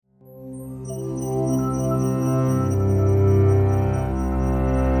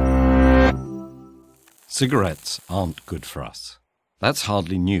Cigarettes aren't good for us. That's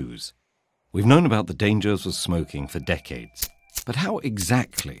hardly news. We've known about the dangers of smoking for decades. But how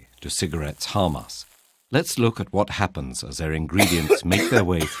exactly do cigarettes harm us? Let's look at what happens as their ingredients make their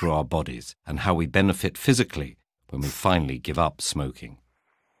way through our bodies and how we benefit physically when we finally give up smoking.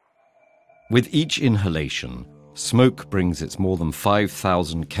 With each inhalation, smoke brings its more than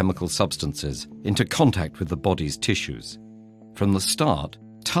 5,000 chemical substances into contact with the body's tissues. From the start,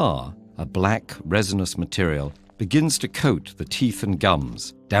 tar, a black, resinous material, begins to coat the teeth and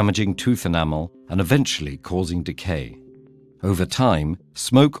gums, damaging tooth enamel and eventually causing decay. Over time,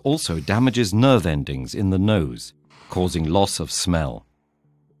 smoke also damages nerve endings in the nose, causing loss of smell.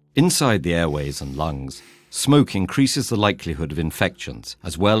 Inside the airways and lungs, smoke increases the likelihood of infections,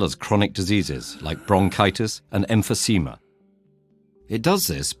 as well as chronic diseases like bronchitis and emphysema. It does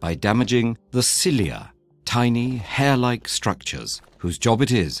this by damaging the cilia, tiny, hair-like structures whose job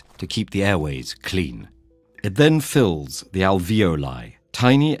it is to keep the airways clean. It then fills the alveoli,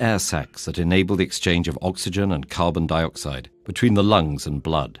 tiny air sacs that enable the exchange of oxygen and carbon dioxide between the lungs and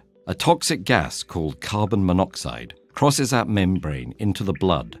blood. A toxic gas called carbon monoxide crosses that membrane into the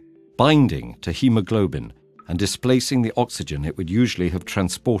blood, binding to hemoglobin and displacing the oxygen it would usually have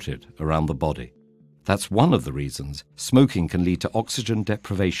transported around the body. That's one of the reasons smoking can lead to oxygen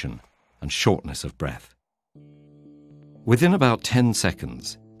deprivation and shortness of breath. Within about 10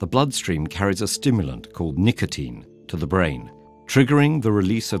 seconds, the bloodstream carries a stimulant called nicotine to the brain, triggering the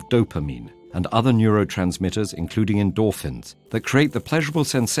release of dopamine and other neurotransmitters, including endorphins, that create the pleasurable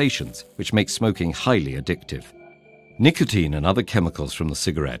sensations which make smoking highly addictive. Nicotine and other chemicals from the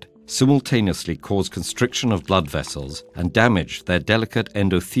cigarette simultaneously cause constriction of blood vessels and damage their delicate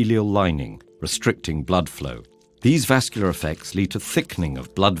endothelial lining, restricting blood flow. These vascular effects lead to thickening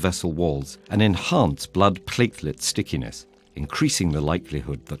of blood vessel walls and enhance blood platelet stickiness, increasing the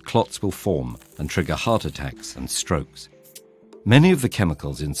likelihood that clots will form and trigger heart attacks and strokes. Many of the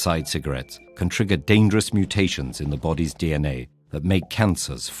chemicals inside cigarettes can trigger dangerous mutations in the body's DNA that make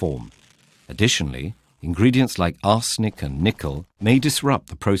cancers form. Additionally, ingredients like arsenic and nickel may disrupt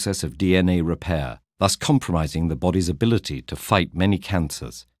the process of DNA repair, thus compromising the body's ability to fight many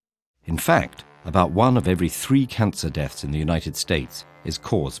cancers. In fact, about 1 of every 3 cancer deaths in the United States is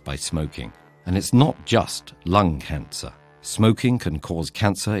caused by smoking. And it's not just lung cancer. Smoking can cause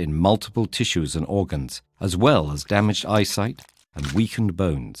cancer in multiple tissues and organs, as well as damaged eyesight and weakened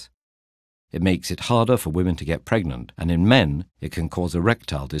bones. It makes it harder for women to get pregnant, and in men, it can cause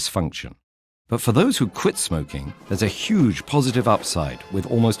erectile dysfunction. But for those who quit smoking, there's a huge positive upside with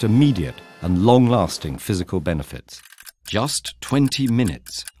almost immediate and long-lasting physical benefits. Just 20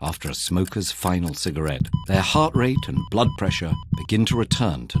 minutes after a smoker's final cigarette, their heart rate and blood pressure begin to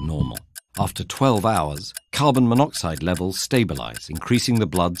return to normal. After 12 hours, carbon monoxide levels stabilize, increasing the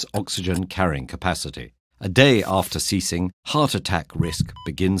blood's oxygen carrying capacity. A day after ceasing, heart attack risk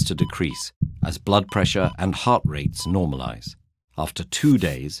begins to decrease as blood pressure and heart rates normalize. After 2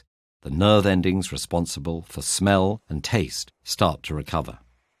 days, the nerve endings responsible for smell and taste start to recover.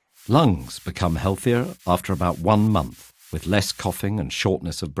 Lungs become healthier after about 1 month, with less coughing and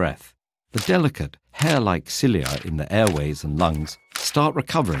shortness of breath. The delicate, hair-like cilia in the airways and lungs start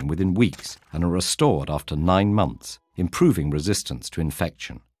recovering within weeks and are restored after 9 months, improving resistance to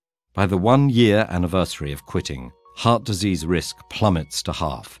infection. By the 1-year anniversary of quitting, heart disease risk plummets to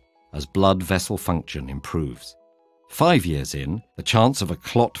half as blood vessel function improves. 5 years in, the chance of a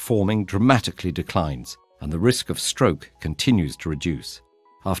clot forming dramatically declines and the risk of stroke continues to reduce.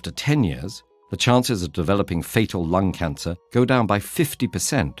 After 10 years, the chances of developing fatal lung cancer go down by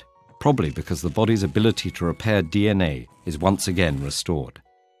 50%, probably because the body's ability to repair DNA is once again restored.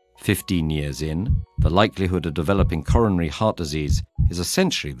 15 years in, the likelihood of developing coronary heart disease is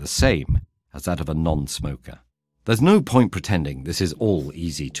essentially the same as that of a non-smoker. There's no point pretending this is all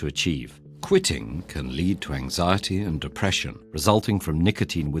easy to achieve. Quitting can lead to anxiety and depression resulting from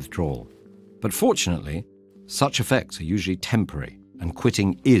nicotine withdrawal. But fortunately, such effects are usually temporary, and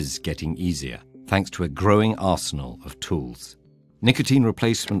quitting is getting easier, thanks to a growing arsenal of tools. Nicotine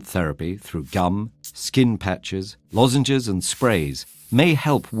replacement therapy through gum, skin patches, lozenges and sprays may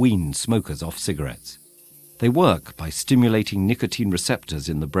help wean smokers off cigarettes. They work by stimulating nicotine receptors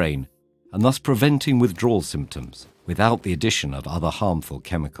in the brain and thus preventing withdrawal symptoms without the addition of other harmful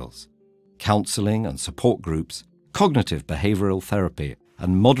chemicals. Counseling and support groups, cognitive behavioral therapy,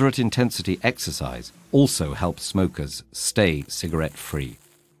 and moderate-intensity exercise also help smokers stay cigarette-free.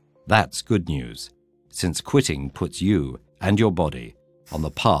 That's good news, since quitting puts you and your body on the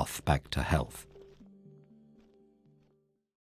path back to health.